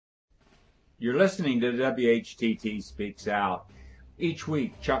You're listening to WHTT Speaks Out. Each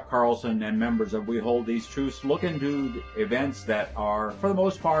week, Chuck Carlson and members of We Hold These Truths look into events that are, for the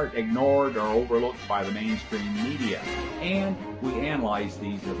most part, ignored or overlooked by the mainstream media. And we analyze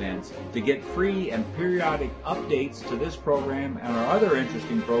these events. To get free and periodic updates to this program and our other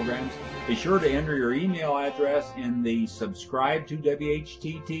interesting programs, be sure to enter your email address in the Subscribe to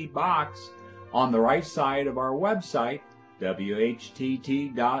WHTT box on the right side of our website,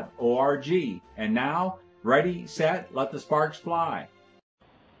 WHTT.org. And now, ready, set, let the sparks fly.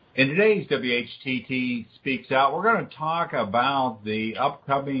 In today's WHTT Speaks Out, we're going to talk about the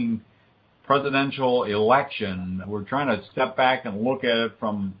upcoming presidential election. We're trying to step back and look at it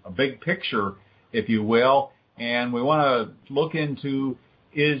from a big picture, if you will, and we want to look into,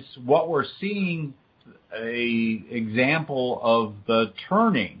 is what we're seeing an example of the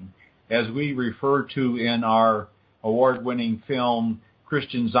turning, as we refer to in our award-winning film,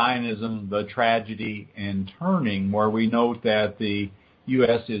 Christian Zionism, The Tragedy and Turning, where we note that the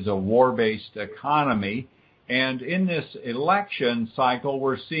U.S. is a war-based economy. And in this election cycle,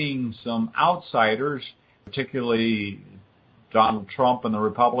 we're seeing some outsiders, particularly Donald Trump and the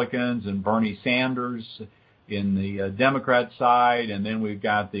Republicans and Bernie Sanders in the Democrat side. And then we've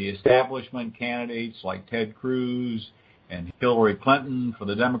got the establishment candidates like Ted Cruz and Hillary Clinton for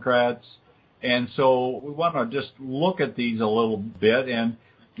the Democrats. And so we want to just look at these a little bit. And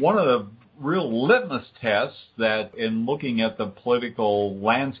one of the real litmus tests that in looking at the political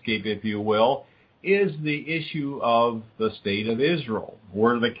landscape, if you will, is the issue of the state of Israel.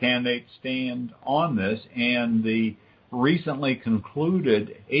 Where do the candidates stand on this? And the recently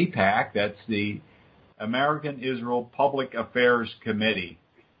concluded AIPAC, that's the American Israel Public Affairs Committee,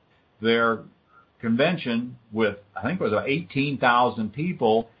 their convention with, I think it was about 18,000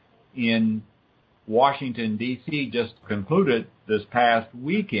 people in Washington, D.C., just concluded this past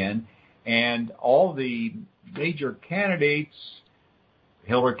weekend, and all the major candidates,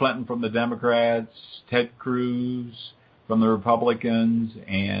 Hillary Clinton from the Democrats, Ted Cruz from the Republicans,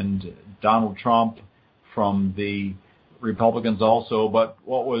 and Donald Trump from the Republicans also. But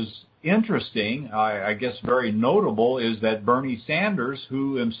what was interesting, I guess very notable, is that Bernie Sanders,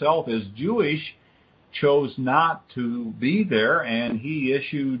 who himself is Jewish, chose not to be there, and he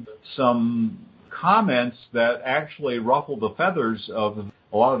issued some comments that actually ruffled the feathers of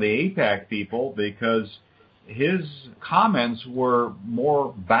a lot of the AIPAC people, because his comments were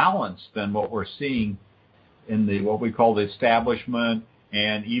more balanced than what we're seeing in the what we call the establishment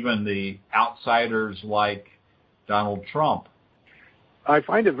and even the outsiders like Donald Trump. I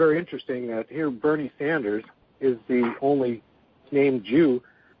find it very interesting that here Bernie Sanders is the only named Jew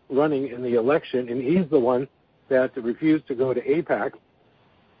running in the election, and he's the one that refused to go to AIPAC,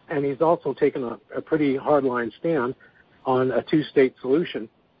 and he's also taken a pretty hardline stand on a two-state solution,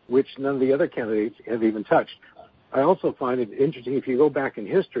 which none of the other candidates have even touched. I also find it interesting, if you go back in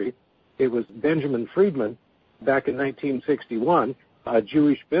history, it was Benjamin Friedman back in 1961, a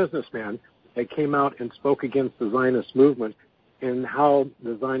Jewish businessman, that came out and spoke against the Zionist movement and how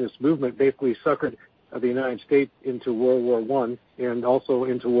the Zionist movement basically suckered the United States into World War I and also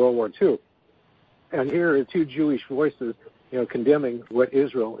into World War II. And here are two Jewish voices, condemning what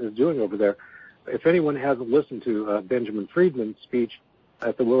Israel is doing over there. If anyone hasn't listened to Benjamin Friedman's speech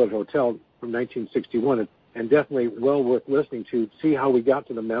at the Willard Hotel from 1961, and definitely well worth listening to see how we got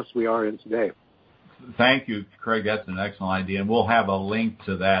to the mess we are in today. Thank you, Craig. That's an excellent idea. And we'll have a link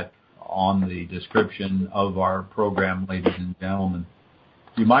to that on the description of our program, ladies and gentlemen.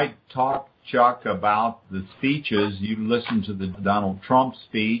 You might talk, Chuck, about the speeches. You listened to the Donald Trump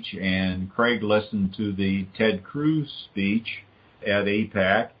speech, and Craig listened to the Ted Cruz speech at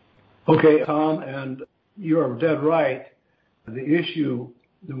AIPAC. Okay, Tom, and you are dead right. The issue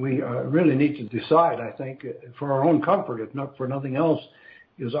that we really need to decide, I think, for our own comfort, if not for nothing else,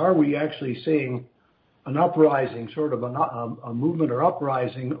 is are we actually seeing an uprising, sort of a movement or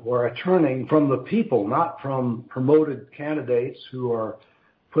uprising or a turning from the people, not from promoted candidates who are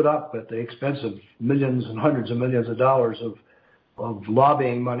put up at the expense of millions and hundreds of millions of dollars of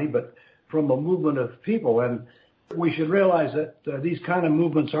lobbying money, but from a movement of people. And we should realize that these kind of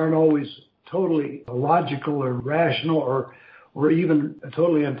movements aren't always totally logical or rational or even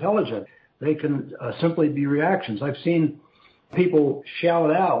totally intelligent. They can simply be reactions. I've seen people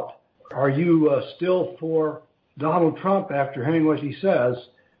shout out, "Are you still for Donald Trump?" after hearing what he says.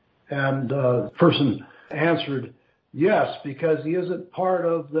 And the person answered, "Yes, because he isn't part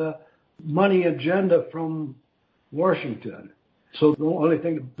of the money agenda from Washington." So the only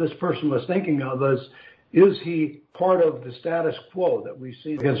thing this person was thinking of is he part of the status quo that we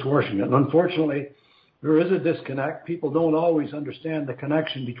see against Washington? Unfortunately, there is a disconnect. People don't always understand the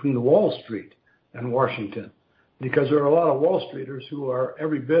connection between Wall Street and Washington, because there are a lot of Wall Streeters who are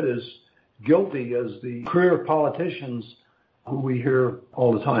every bit as guilty as the career politicians who we hear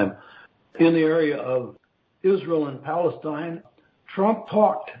all the time. In the area of Israel and Palestine, Trump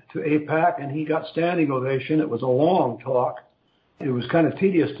talked to AIPAC and he got standing ovation. It was a long talk. It was kind of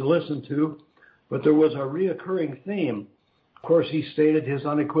tedious to listen to, but there was a reoccurring theme. Of course, he stated his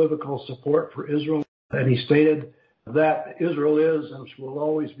unequivocal support for Israel, and he stated that Israel is and will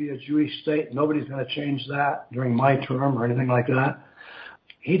always be a Jewish state. Nobody's going to change that during my term or anything like that.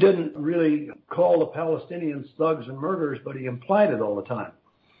 He didn't really call the Palestinians thugs and murderers, but he implied it all the time.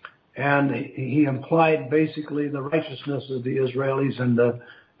 And he implied basically the righteousness of the Israelis and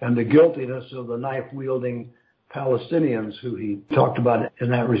the guiltiness of the knife-wielding Palestinians who he talked about in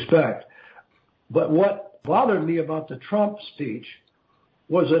that respect. But what bothered me about the Trump speech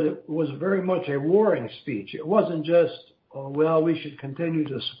was that it was very much a warring speech. It wasn't just, oh, well, we should continue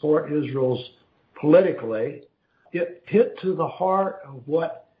to support Israel's politically. It hit to the heart of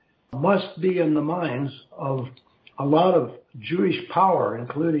what must be in the minds of a lot of Jewish power,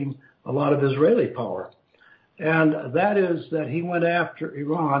 including a lot of Israeli power. And that is that he went after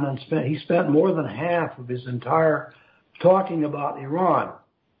Iran and he spent more than half of his entire talking about Iran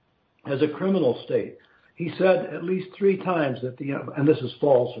as a criminal state. He said at least 3 times that and this is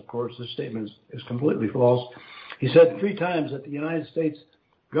false, of course, this statement is completely false. He said 3 times that the United States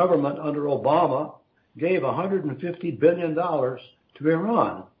government under Obama gave $150 billion to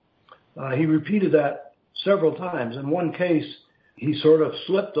Iran. He repeated that several times. In one case, he sort of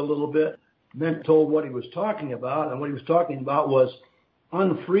slipped a little bit, then told what he was talking about, and what he was talking about was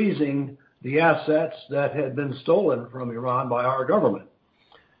unfreezing the assets that had been stolen from Iran by our government.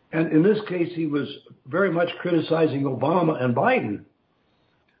 And in this case, he was very much criticizing Obama and Biden.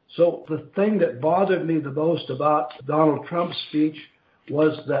 So the thing that bothered me the most about Donald Trump's speech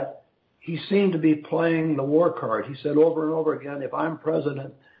was that he seemed to be playing the war card. He said over and over again, if I'm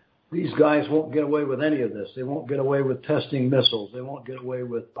president, these guys won't get away with any of this. They won't get away with testing missiles. They won't get away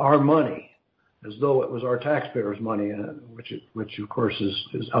with our money, as though it was our taxpayers' money, which of course is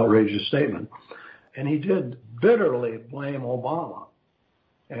an outrageous statement. And he did bitterly blame Obama.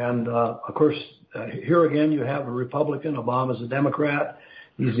 And of course, here again you have a Republican. Obama's a Democrat.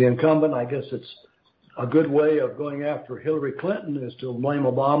 He's the incumbent. I guess it's a good way of going after Hillary Clinton is to blame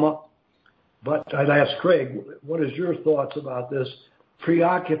Obama. But I'd ask Craig, what is your thoughts about this?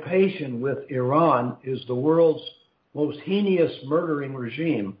 Preoccupation with Iran is the world's most heinous murdering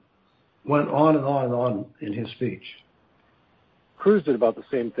regime, went on and on and on in his speech. Cruz did about the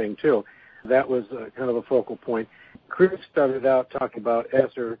same thing, too. That was kind of a focal point. Cruz started out talking about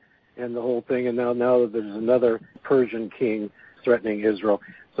Esther and the whole thing, and now there's another Persian king threatening Israel.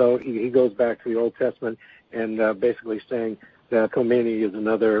 So he goes back to the Old Testament and basically saying that Khomeini is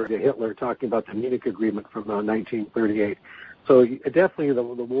another Hitler, talking about the Munich Agreement from 1938. So definitely the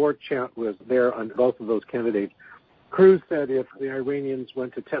war chant was there on both of those candidates. Cruz said if the Iranians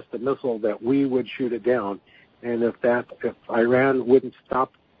went to test a missile that we would shoot it down, and if Iran wouldn't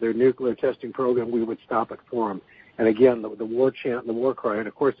stop their nuclear testing program, we would stop it for them. And again, the war chant and the war cry, and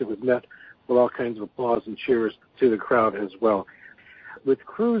of course it was met with all kinds of applause and cheers to the crowd as well. With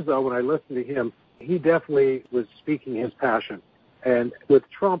Cruz, though, when I listened to him, he definitely was speaking his passion. And with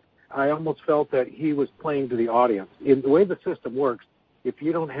Trump, I almost felt that he was playing to the audience. In the way the system works, if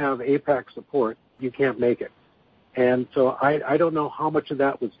you don't have AIPAC support, you can't make it. And so I don't know how much of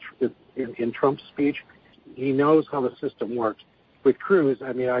that was in Trump's speech. He knows how the system works. With Cruz,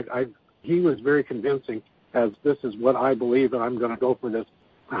 I mean, he was very convincing as this is what I believe, and I'm going to go for this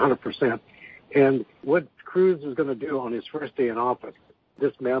 100%. And what Cruz is going to do on his first day in office,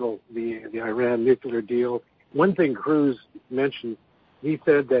 dismantle the Iran nuclear deal. One thing Cruz mentioned, he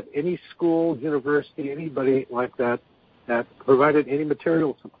said that any school, university, anybody like that provided any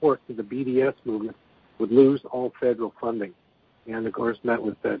material support to the BDS movement would lose all federal funding. And, of course, met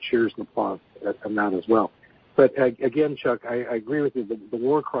with cheers and applause on that as well. But, again, Chuck, I agree with you. The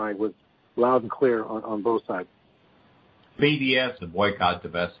war cry was loud and clear on both sides. BDS, the boycott,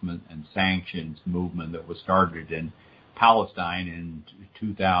 divestment, and sanctions movement that was started in Palestine in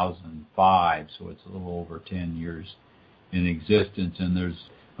 2005, so it's a little over 10 years in existence, and there's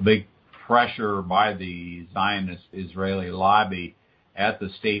a big pressure by the Zionist Israeli lobby at the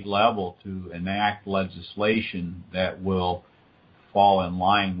state level to enact legislation that will fall in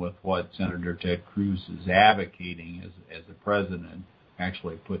line with what Senator Ted Cruz is advocating as the president,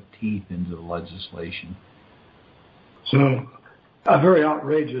 actually put teeth into the legislation. So A very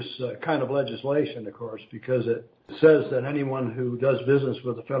outrageous kind of legislation, of course, because it says that anyone who does business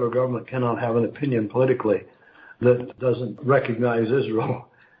with the federal government cannot have an opinion politically that doesn't recognize Israel.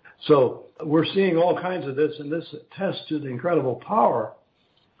 So we're seeing all kinds of this, and this attests to the incredible power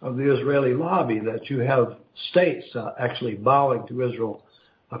of the Israeli lobby, that you have states actually bowing to Israel.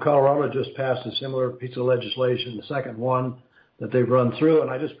 Colorado just passed a similar piece of legislation, the second one that they've run through, and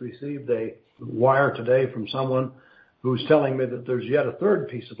I just received a wire today from someone who's telling me that there's yet a third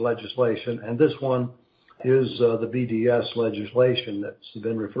piece of legislation, and this one is the BDS legislation that's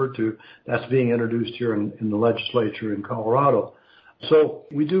been referred to. That's being introduced here in the legislature in Colorado. So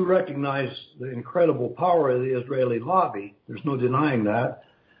we do recognize the incredible power of the Israeli lobby. There's no denying that,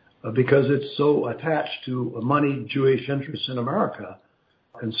 because it's so attached to moneyed Jewish interests in America.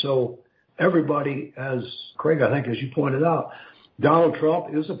 And so everybody, as Craig, I think, as you pointed out, Donald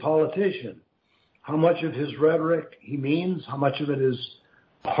Trump is a politician. How much of his rhetoric he means, how much of it is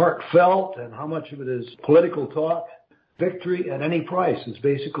heartfelt, and how much of it is political talk, victory at any price is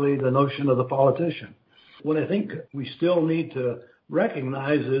basically the notion of the politician. What I think we still need to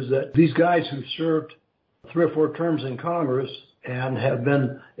recognize is that these guys who served 3 or 4 terms in Congress and have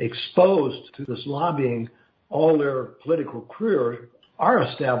been exposed to this lobbying all their political career are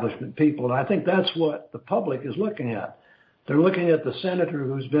establishment people. And I think that's what the public is looking at. They're looking at the senator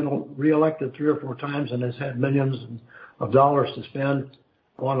who's been reelected 3 or 4 times and has had millions of dollars to spend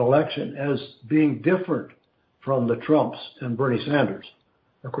on election as being different from the Trumps and Bernie Sanders.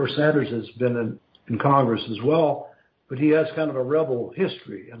 Of course, Sanders has been in Congress as well, but he has kind of a rebel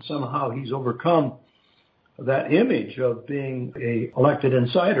history, and somehow he's overcome that image of being a elected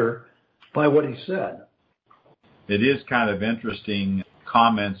insider by what he said. It is kind of interesting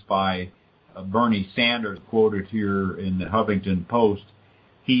comments by Bernie Sanders, quoted here in the Huffington Post.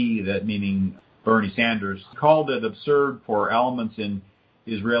 He, that meaning Bernie Sanders, called it absurd for elements in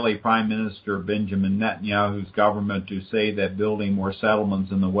Israeli Prime Minister Benjamin Netanyahu's government to say that building more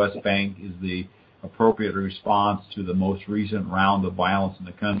settlements in the West Bank is the appropriate response to the most recent round of violence in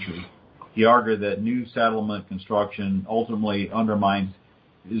the country. He argued that new settlement construction ultimately undermines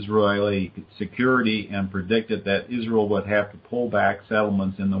Israeli security and predicted that Israel would have to pull back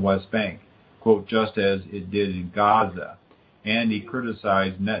settlements in the West Bank, quote, just as it did in Gaza. And he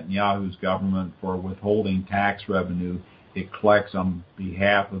criticized Netanyahu's government for withholding tax revenue it collects on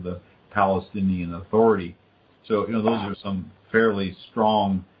behalf of the Palestinian Authority. So, those are some fairly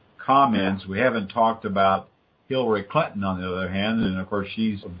strong comments. We haven't talked about Hillary Clinton, on the other hand, and of course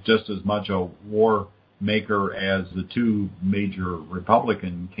she's just as much a war maker as the 2 major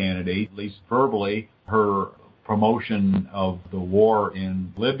Republican candidates, at least verbally. Her promotion of the war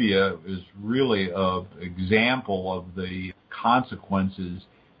in Libya is really an example of the consequences,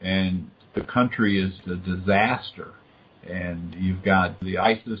 and the country is a disaster. And you've got the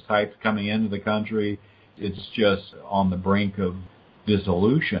ISIS types coming into the country. It's just on the brink of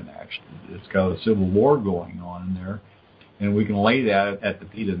dissolution, actually. It's got a civil war going on in there. And we can lay that at the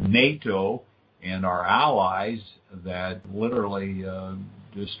feet of NATO and our allies that literally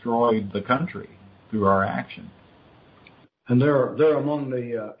destroyed the country through our action. And they're among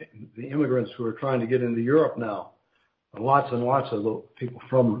the immigrants who are trying to get into Europe now. Lots and lots of people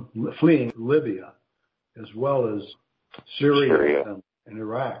from fleeing Libya, as well as Syria. And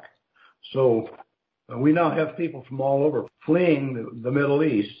Iraq. So we now have people from all over fleeing the Middle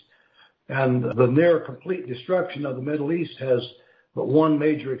East. And the near complete destruction of the Middle East has but one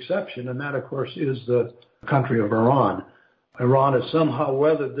major exception, and that, of course, is the country of Iran. Iran has somehow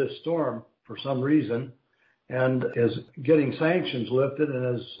weathered this storm for some reason and is getting sanctions lifted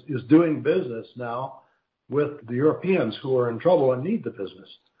and is doing business now with the Europeans who are in trouble and need the business.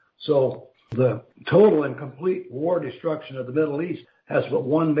 So the total and complete war destruction of the Middle East has but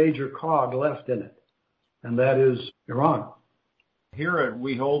one major cog left in it, and that is Iran. Here at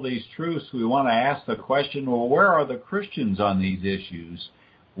We Hold These Truths, we want to ask the question, well, where are the Christians on these issues?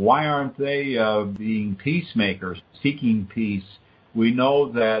 Why aren't they being peacemakers, seeking peace? We know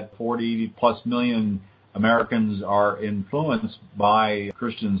that 40-plus million Americans are influenced by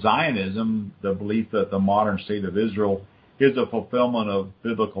Christian Zionism, the belief that the modern state of Israel is a fulfillment of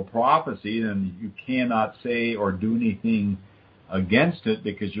biblical prophecy, and you cannot say or do anything against it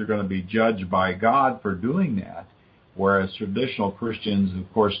because you're going to be judged by God for doing that. Whereas traditional Christians,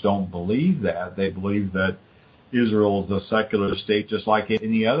 of course, don't believe that. They believe that Israel is a secular state just like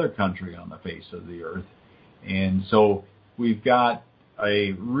any other country on the face of the earth. And so we've got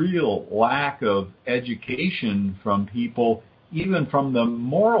a real lack of education from people, even from the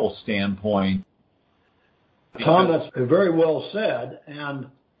moral standpoint. Tom, that's very well said, and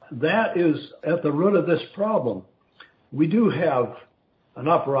that is at the root of this problem. we do have an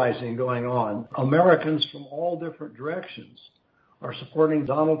uprising going on. Americans from all different directions are supporting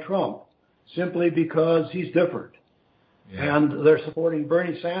Donald Trump simply because he's different. Yeah. And they're supporting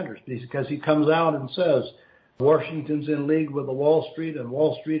Bernie Sanders because he comes out and says, Washington's in league with the Wall Street and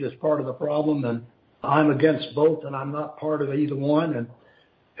Wall Street is part of the problem and I'm against both and I'm not part of either one.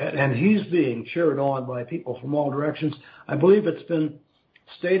 And he's being cheered on by people from all directions. I believe it's been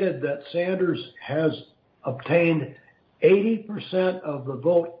stated that Sanders has obtained 80% of the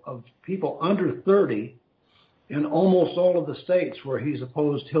vote of people under 30 in almost all of the states where he's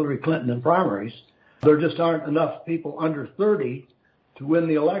opposed Hillary Clinton in primaries. There just aren't enough people under 30 to win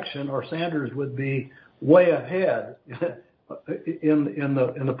the election, or Sanders would be way ahead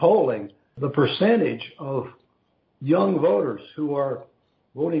in the polling. The percentage of young voters who are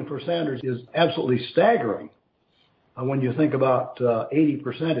voting for Sanders is absolutely staggering. When you think about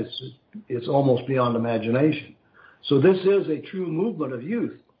 80%, it's almost beyond imagination. So this is a true movement of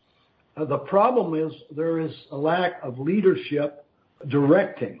youth. The problem is there is a lack of leadership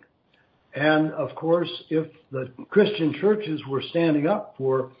directing. And, of course, if the Christian churches were standing up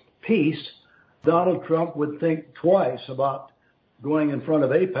for peace, Donald Trump would think twice about going in front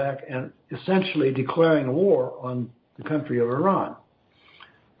of AIPAC and essentially declaring war on the country of Iran.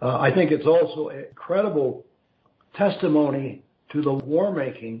 I think it's also a credible testimony to the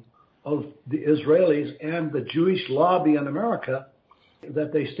war-making of the Israelis and the Jewish lobby in America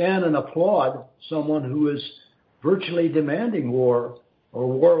that they stand and applaud someone who is virtually demanding war or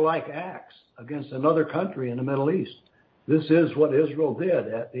warlike acts against another country in the Middle East. This is what Israel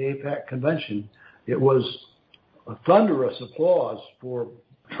did at the AIPAC convention. It was a thunderous applause for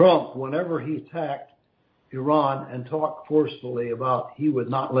Trump whenever he attacked Iran and talked forcefully about he would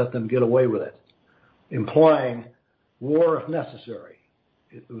not let them get away with it, implying war if necessary.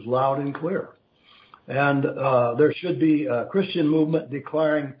 It was loud and clear. And there should be a Christian movement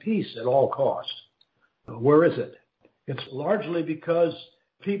declaring peace at all costs. Where is it? It's largely because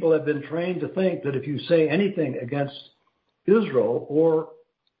people have been trained to think that if you say anything against Israel, or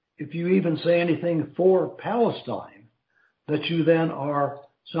if you even say anything for Palestine, that you then are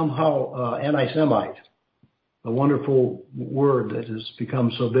somehow anti-Semite, a wonderful word that has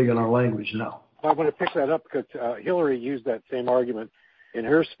become so big in our language now. I want to pick that up because Hillary used that same argument in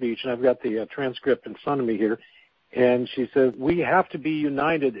her speech, and I've got the transcript in front of me here. And she says, we have to be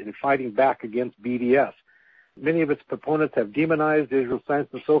united in fighting back against BDS. Many of its proponents have demonized Israel science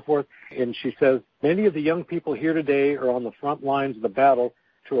and so forth. And she says, many of the young people here today are on the front lines of the battle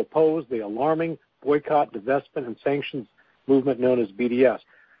to oppose the alarming boycott, divestment, and sanctions movement known as BDS,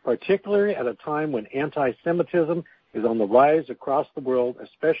 particularly at a time when anti-Semitism is on the rise across the world,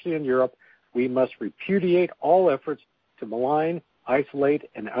 especially in Europe. We must repudiate all efforts to malign, isolate,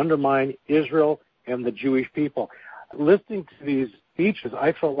 and undermine Israel and the Jewish people. Listening to these speeches,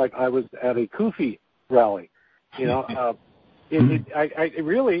 I felt like I was at a Kufi rally. You know, you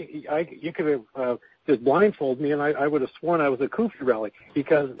could have just blindfolded me, and I would have sworn I was at a Kufi rally,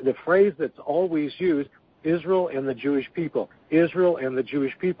 because the phrase that's always used, Israel and the Jewish people, Israel and the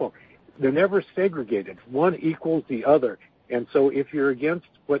Jewish people, they're never segregated. One equals the other. And so if you're against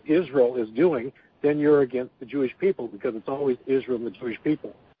what Israel is doing, then you're against the Jewish people, because it's always Israel and the Jewish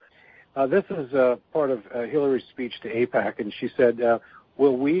people. This is part of Hillary's speech to AIPAC, and she said,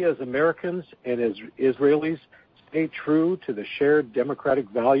 will we as Americans and as Israelis stay true to the shared democratic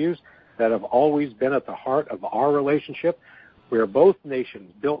values that have always been at the heart of our relationship? We are both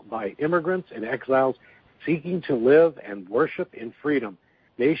nations built by immigrants and exiles seeking to live and worship in freedom,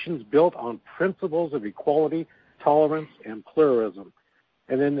 nations built on principles of equality, tolerance, and pluralism.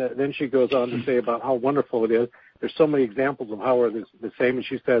 And then she goes on to say about how wonderful it is. There's so many examples of how we're the same. And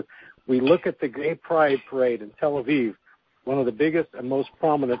she says, we look at the Gay Pride Parade in Tel Aviv, one of the biggest and most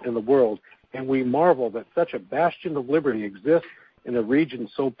prominent in the world, and we marvel that such a bastion of liberty exists in a region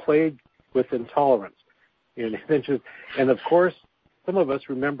so plagued with intolerance. And of course, some of us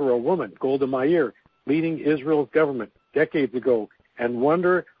remember a woman, Golda Meir, leading Israel's government decades ago, and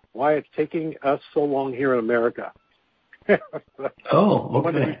wonder why it's taking us so long here in America. Oh,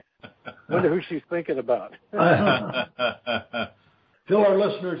 okay. Wonder who she's thinking about. Fill our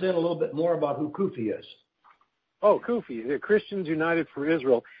listeners in a little bit more about who Kufi is. Oh, Kufi, the Christians United for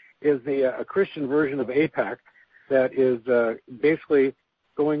Israel, is a Christian version of AIPAC that is basically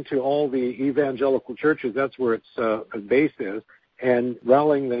going to all the evangelical churches. That's where its base is, and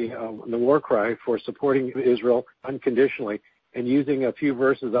rallying the war cry for supporting Israel unconditionally, and using a few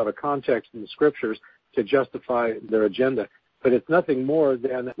verses out of context in the scriptures to justify their agenda. But it's nothing more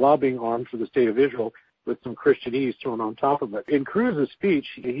than a lobbying arm for the state of Israel with some Christianese thrown on top of it. In Cruz's speech,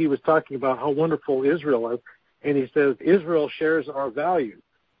 he was talking about how wonderful Israel is, and he says, Israel shares our values.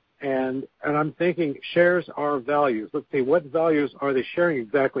 And I'm thinking, shares our values. Let's see, what values are they sharing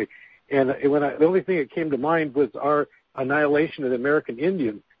exactly? And the only thing that came to mind was our annihilation of the American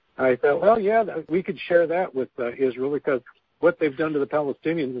Indians. And I thought, well, yeah, we could share that with Israel, because what they've done to the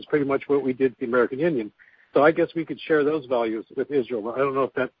Palestinians is pretty much what we did to the American Indians. So I guess we could share those values with Israel. I don't know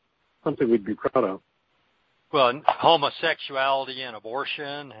if that's something we'd be proud of. Well, homosexuality and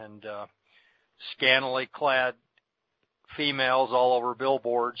abortion and scantily clad females all over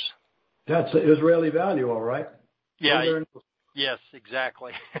billboards. That's the Israeli value, all right. Yeah. Yes,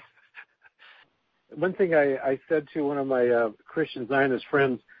 exactly. One thing I said to one of my Christian Zionist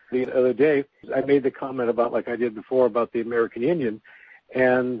friends the other day, I made the comment about, like I did before, about the American Indian,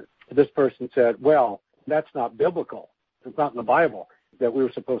 and this person said, well, that's not biblical. It's not in the Bible that we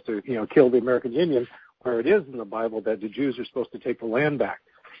were supposed to, kill the American Indian, where it is in the Bible that the Jews are supposed to take the land back.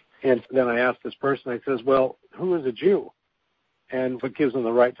 And then I asked this person, I says, well, who is a Jew? And what gives them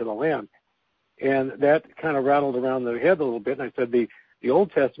the right to the land? And that kind of rattled around the head a little bit, and I said, the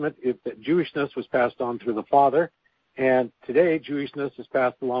Old Testament, that Jewishness was passed on through the father, and today Jewishness is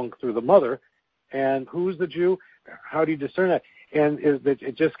passed along through the mother. And who's the Jew? How do you discern that? And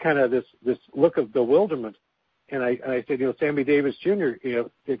it just kind of this look of bewilderment. And I said, Sammy Davis Jr.,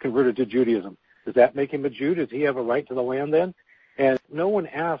 converted to Judaism. Does that make him a Jew? Does he have a right to the land then? And no one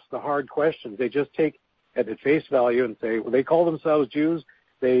asks the hard questions. They just take at face value and say, well, they call themselves Jews.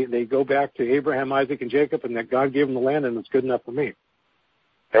 They go back to Abraham, Isaac, and Jacob, and that God gave them the land, and it's good enough for me.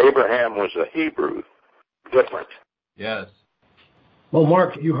 Abraham was a Hebrew. Different. Yes. Well,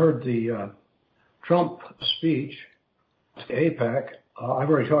 Mark, you heard the Trump speech to AIPAC. I've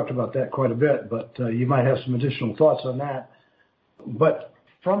already talked about that quite a bit, but you might have some additional thoughts on that. But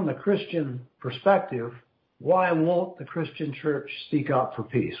from the Christian perspective, why won't the Christian church speak out for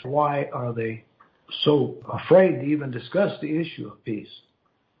peace? Why are they so afraid to even discuss the issue of peace?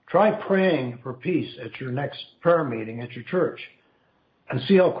 Try praying for peace at your next prayer meeting at your church and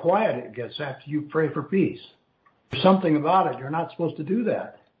see how quiet it gets after you pray for peace. There's something about it. You're not supposed to do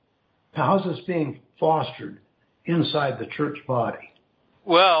that. How's this being fostered inside the church body?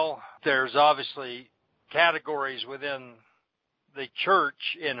 Well, there's obviously categories within the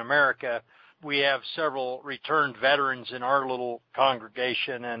church in America. We have several returned veterans in our little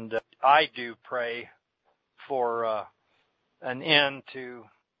congregation, and I do pray for an end to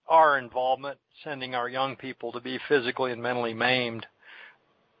our involvement, sending our young people to be physically and mentally maimed.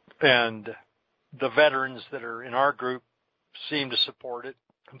 And the veterans that are in our group seem to support it,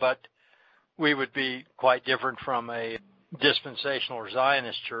 but we would be quite different from a dispensational or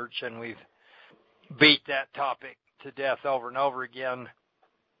Zionist church, and we've beat that topic to death over and over again.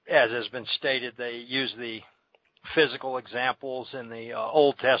 As has been stated, they use the physical examples in the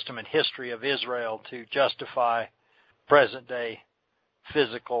Old Testament history of Israel to justify present-day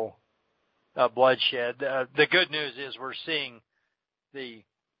physical bloodshed. The good news is we're seeing the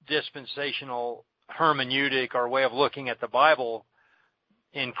dispensational hermeneutic, our way of looking at the Bible,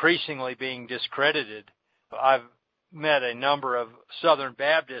 increasingly being discredited. I've met a number of Southern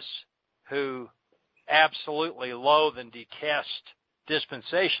Baptists who absolutely loathe and detest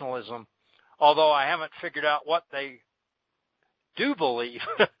dispensationalism, although I haven't figured out what they do believe,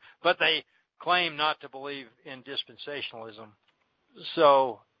 but they claim not to believe in dispensationalism.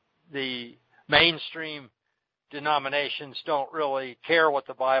 So the mainstream denominations don't really care what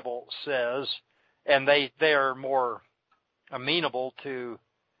the Bible says, and they are more amenable to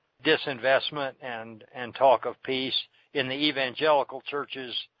disinvestment and talk of peace. In the evangelical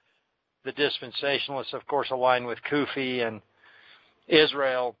churches, the dispensationalists, of course, align with Kufi and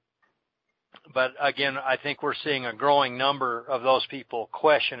Israel. But again, I think we're seeing a growing number of those people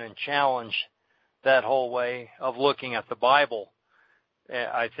question and challenge that whole way of looking at the Bible.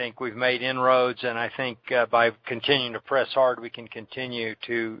 I think we've made inroads, and I think by continuing to press hard, we can continue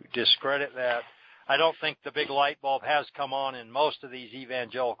to discredit that. I don't think the big light bulb has come on in most of these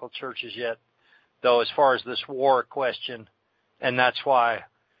evangelical churches yet, though, as far as this war question, and that's why,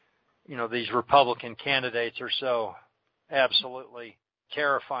 these Republican candidates are so absolutely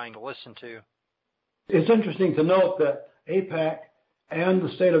terrifying to listen to. It's interesting to note that AIPAC and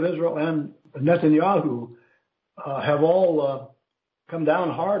the State of Israel and Netanyahu have all come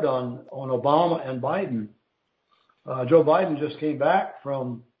down hard on Obama and Biden. Joe Biden just came back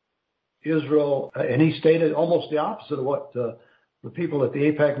from Israel, and he stated almost the opposite of what the people at the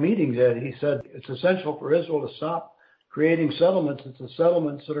AIPAC meeting did. He said it's essential for Israel to stop creating settlements. It's the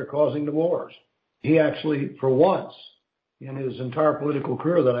settlements that are causing the wars. He actually, for once in his entire political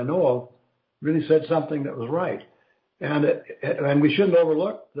career that I know of, really said something that was right. And we shouldn't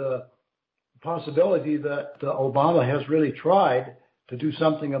overlook the possibility that Obama has really tried to do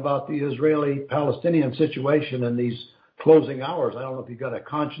something about the Israeli-Palestinian situation in these closing hours. I don't know if he got a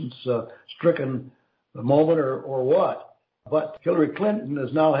conscience-stricken moment or what, but Hillary Clinton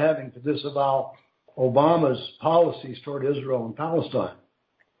is now having to disavow Obama's policies toward Israel and Palestine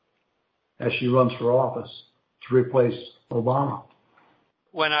as she runs for office to replace Obama.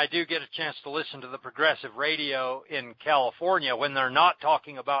 When I do get a chance to listen to the progressive radio in California, when they're not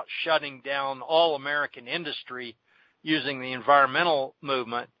talking about shutting down all American industry using the environmental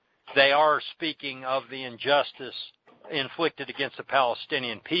movement, they are speaking of the injustice inflicted against the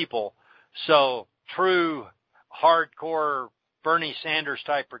Palestinian people. So true hardcore Bernie Sanders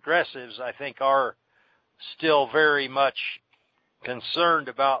type progressives, I think, are still very much concerned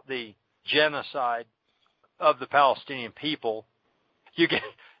about the genocide of the Palestinian people. You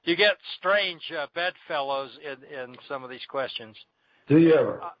get strange bedfellows in some of these questions. Do you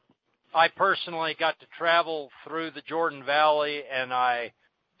ever? I personally got to travel through the Jordan Valley, and I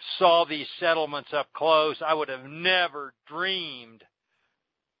saw these settlements up close. I would have never dreamed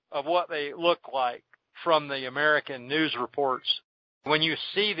of what they look like from the American news reports. When you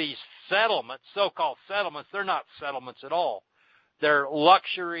see these settlements, so-called settlements, they're not settlements at all. They're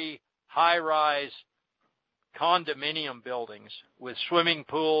luxury, high-rise condominium buildings with swimming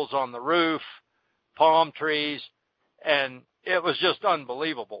pools on the roof, palm trees, and it was just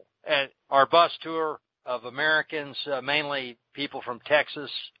unbelievable. And our bus tour of Americans, mainly people from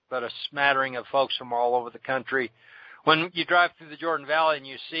Texas, but a smattering of folks from all over the country. When you drive through the Jordan Valley and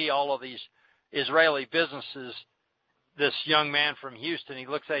you see all of these Israeli businesses, this young man from Houston, he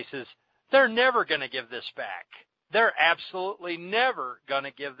looks at it, he says, they're never going to give this back. They're absolutely never going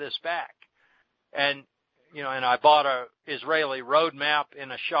to give this back. And, you know, and I bought a Israeli road map in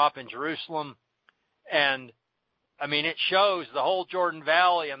a shop in Jerusalem, and I mean, it shows the whole Jordan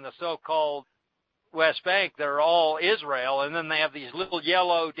Valley and the so-called West Bank. They're all Israel, and then they have these little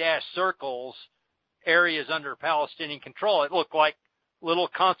yellow dashed circles, areas under Palestinian control. It looked like little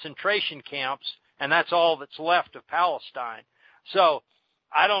concentration camps, and that's all that's left of Palestine. So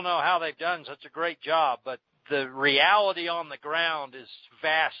I don't know how they've done such a great job, but the reality on the ground is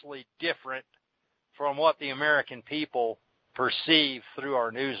vastly different from what the American people perceive through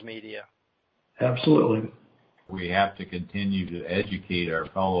our news media. Absolutely. We have to continue to educate our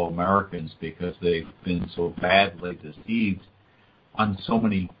fellow Americans because they've been so badly deceived on so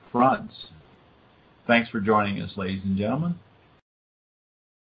many fronts. Thanks for joining us, ladies and gentlemen.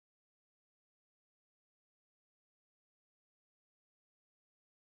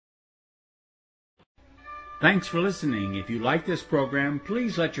 Thanks for listening. If you like this program,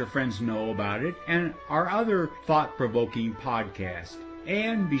 please let your friends know about it and our other thought-provoking podcasts.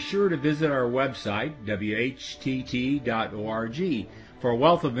 And be sure to visit our website, whtt.org, for a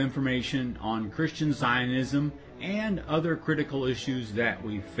wealth of information on Christian Zionism and other critical issues that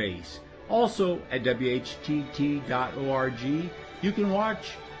we face. Also, at whtt.org, you can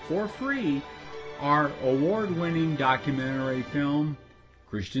watch for free our award-winning documentary film,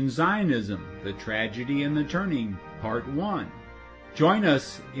 Christian Zionism, The Tragedy and the Turning, Part 1. Join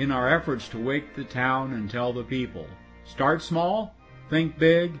us in our efforts to wake the town and tell the people. Start small, think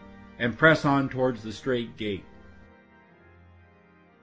big, and press on towards the straight gate.